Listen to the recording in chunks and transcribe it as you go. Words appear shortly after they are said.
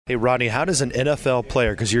Hey, Rodney, how does an NFL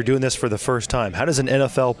player, because you're doing this for the first time, how does an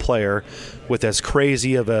NFL player with as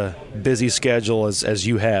crazy of a busy schedule as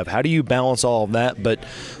you have, how do you balance all of that but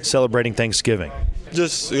celebrating Thanksgiving?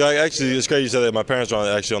 Just actually, it's crazy you said that. My parents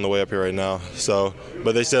are actually on the way up here right now. So,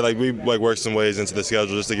 but they said we work some ways into the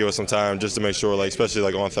schedule just to give us some time, just to make sure especially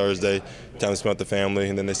on Thursday, time to spend with the family,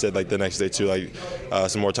 and then they said the next day too,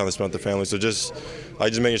 some more time to spend with the family. So just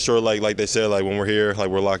making sure like they said when we're here,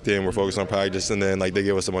 we're locked in, we're focused on practice, and then they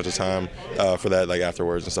give us a bunch of time for that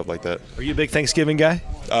afterwards and stuff like that. Are you a big Thanksgiving guy?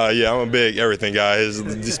 Yeah, I'm a big everything guy.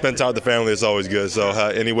 Just spend time with the family is always good. So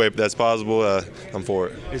any way that's possible, I'm for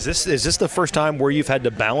it. Is this the first time where you've had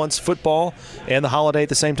to balance football and the holiday at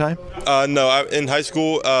the same time? No, in high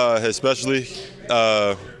school especially.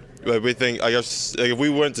 We think, I guess, if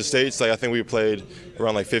we went to states, I think we played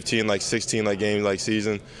around 15, 16 games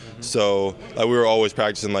season. So we were always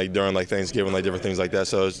practicing during Thanksgiving, different things like that.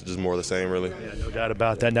 So it's just more of the same, really. Yeah, no doubt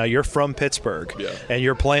about that. Now you're from Pittsburgh, yeah, and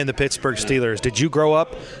you're playing the Pittsburgh Steelers. Did you grow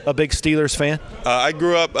up a big Steelers fan? I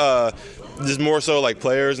grew up. Just more so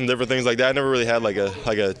players and different things like that. I never really had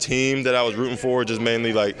a team that I was rooting for. Just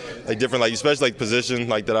mainly different especially position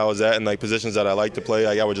that I was at and positions that I like to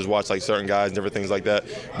play. I would just watch certain guys and different things like that.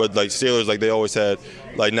 But Steelers they always had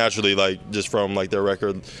naturally just from their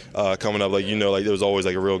record coming up there was always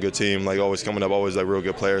a real good team always coming up, always real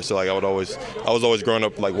good players. So I was always growing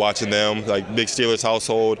up watching them big Steelers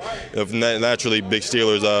household. Naturally big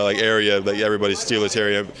Steelers area everybody's Steelers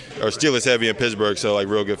area or Steelers heavy in Pittsburgh. So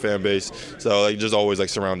real good fan base. So just always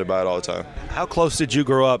surrounded by it all the time. How close did you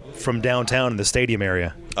grow up from downtown in the stadium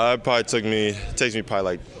area? It takes me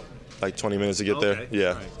probably 20 minutes to get there.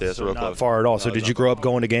 Yeah, right. Yeah, it's so real not close. Far at all. So did you grow up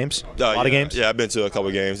going to games? A lot of games? Yeah, I've been to a couple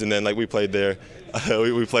of games, and then we played there.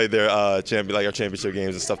 we played their our championship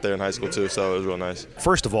games and stuff there in high school too, so it was real nice.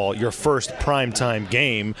 First of all, your first primetime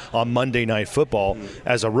game on Monday Night Football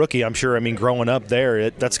as a rookie, I'm sure, growing up there,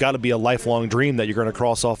 that's got to be a lifelong dream that you're going to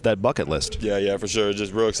cross off that bucket list. Yeah, for sure.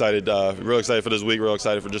 Just real excited for this week, real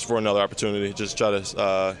excited for another opportunity, just try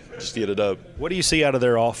to just get it up. What do you see out of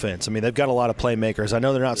their offense? They've got a lot of playmakers. I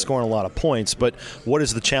know they're not scoring a lot of points, but what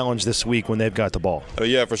is the challenge this week when they've got the ball?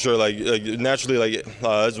 Yeah, for sure. Naturally,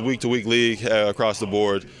 it's a week-to-week league across the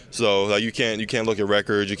board. So you can't look at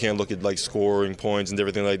records, you can't look at scoring points and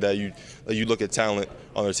everything like that. You look at talent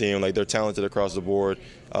on their team. They're talented across the board.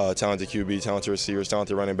 Talented QB, talented receivers,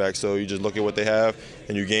 talented running backs. So you just look at what they have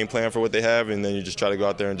and you game plan for what they have, and then you just try to go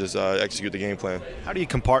out there and just execute the game plan. How do you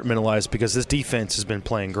compartmentalize? Because this defense has been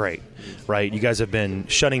playing great, right? You guys have been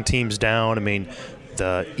shutting teams down.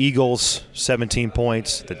 The Eagles, 17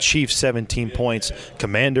 points. The Chiefs, 17 points.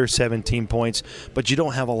 Commanders, 17 points. But you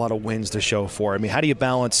don't have a lot of wins to show for it. How do you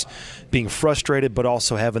balance being frustrated but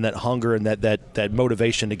also having that hunger and that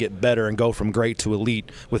motivation to get better and go from great to elite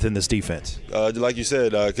within this defense? Like you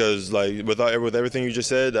said, because with everything you just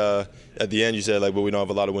said, at the end you said, but we don't have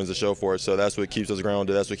a lot of wins to show for it. So that's what keeps us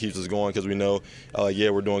grounded. That's what keeps us going, because we know,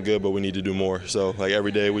 we're doing good, but we need to do more. So,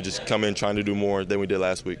 every day we just come in trying to do more than we did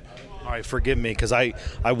last week. All right, forgive me, because I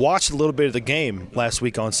watched a little bit of the game last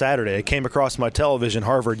week on Saturday. It came across my television,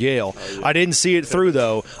 Harvard-Yale. I didn't see it through,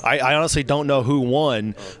 though. I honestly don't know who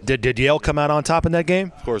won. Did Yale come out on top in that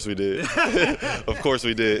game? Of course we did. Of course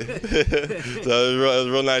we did. So it was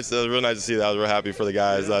real nice. It was real nice to see that. I was real happy for the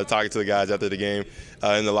guys, talking to the guys after the game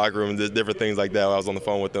in the locker room, different things like that. I was on the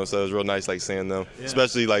phone with them, so it was real nice seeing them. Yeah.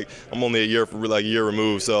 Especially I'm only a year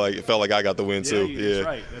removed, so it felt like I got the win too.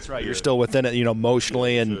 Yeah, that's right. You're still within it,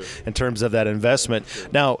 emotionally and in terms of that investment.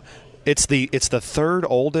 Now, it's the third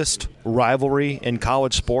oldest rivalry in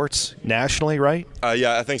college sports nationally, right?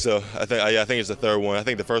 Yeah, I think so. I think it's the third one. I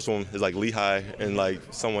think the first one is Lehigh and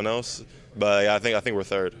someone else. But I think we're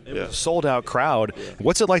third. It was a sold-out crowd.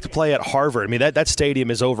 What's it like to play at Harvard? That stadium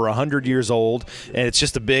is over 100 years old, and it's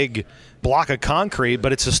just a big block of concrete,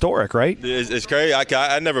 but it's historic, right? It's crazy.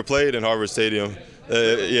 I never played in Harvard Stadium.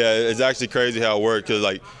 It's actually crazy how it worked, because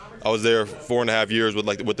I was there 4.5 years with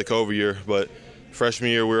the COVID year, but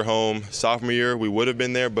freshman year we were home. Sophomore year we would have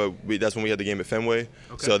been there, but that's when we had the game at Fenway.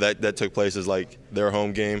 Okay. So that took place as their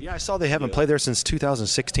home game. Yeah, I saw they haven't played there since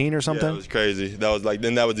 2016 or something. Yeah, it was crazy. That was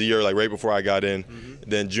then that was the year right before I got in. Mm-hmm.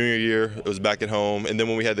 Then junior year it was back at home, and then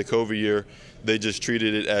when we had the COVID year, they just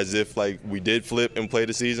treated it as if we did flip and play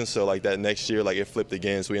the season. So that next year it flipped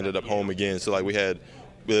again, so we ended up home again. So we had.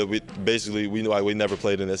 We knew we never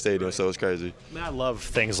played in that stadium, so it's crazy. I love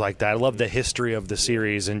things like that. I love the history of the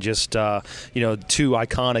series and just two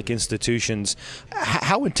iconic institutions.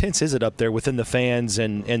 How intense is it up there within the fans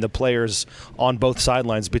and the players on both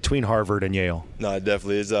sidelines between Harvard and Yale? No, it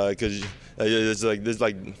definitely is, because It's like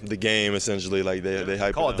the game essentially. Like they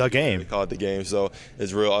hype Call it the game. They call it the game. So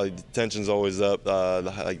it's real. Tension's always up.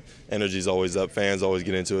 Like energy's always up. Fans always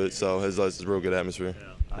get into it. So it's a real good atmosphere.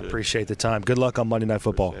 I appreciate the time. Good luck on Monday Night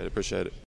Football. Appreciate it.